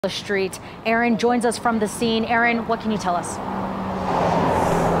Street. Aaron joins us from the scene. Aaron, what can you tell us?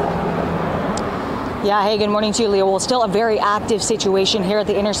 Yeah, hey, good morning to you, Leo. Well, still a very active situation here at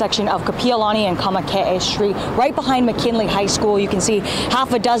the intersection of Kapiolani and Kamakee Street, right behind McKinley High School. You can see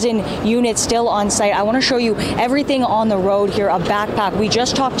half a dozen units still on site. I want to show you everything on the road here, a backpack. We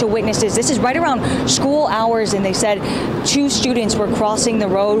just talked to witnesses. This is right around school hours, and they said two students were crossing the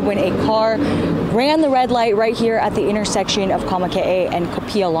road when a car ran the red light right here at the intersection of Kamakee and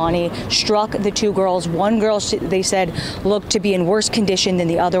Kapiolani, struck the two girls. One girl, they said, looked to be in worse condition than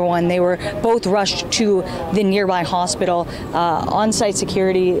the other one. They were both rushed to the nearby hospital. On-site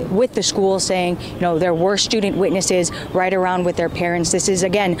security with the school saying, there were student witnesses right around with their parents. This is,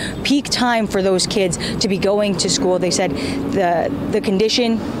 again, peak time for those kids to be going to school. They said the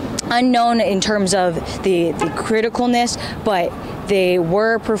condition unknown in terms of the criticalness, but they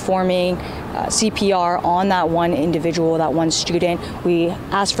were performing CPR on that one individual, that one student. We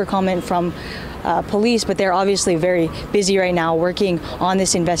asked for comment from police, but they're obviously very busy right now working on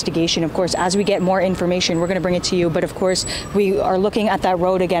this investigation. Of course, as we get more information, we're going to bring it to you. But of course, we are looking at that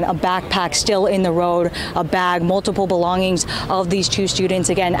road again, a backpack still in the road, a bag, multiple belongings of these two students.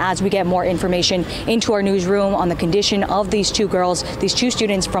 Again, as we get more information into our newsroom on the condition of these two girls, these two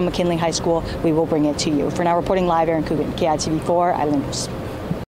students from McKinley High School, we will bring it to you. For now, reporting live, Aaron Coogan, KITV4 Island News.